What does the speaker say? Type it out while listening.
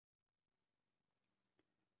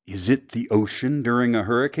Is it the ocean during a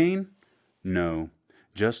hurricane? No,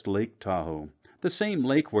 just Lake Tahoe, the same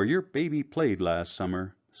lake where your baby played last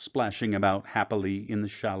summer, splashing about happily in the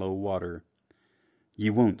shallow water.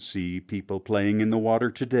 You won't see people playing in the water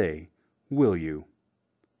today, will you?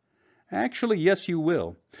 Actually, yes, you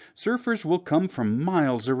will. Surfers will come from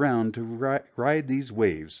miles around to ride these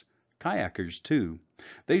waves. Kayakers, too.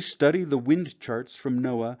 They study the wind charts from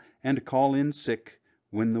NOAA and call in sick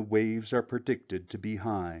when the waves are predicted to be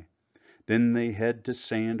high. Then they head to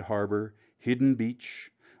Sand Harbor, Hidden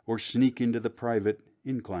Beach, or sneak into the private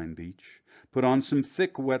Incline Beach, put on some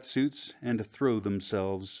thick wetsuits, and throw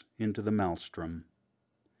themselves into the maelstrom.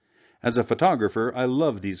 As a photographer, I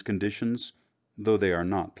love these conditions, though they are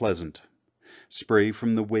not pleasant. Spray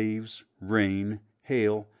from the waves, rain,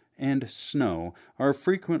 hail, and snow are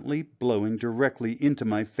frequently blowing directly into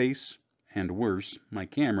my face, and worse, my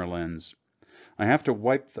camera lens. I have to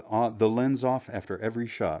wipe the lens off after every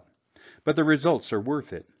shot, but the results are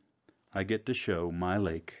worth it. I get to show my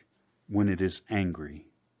lake when it is angry.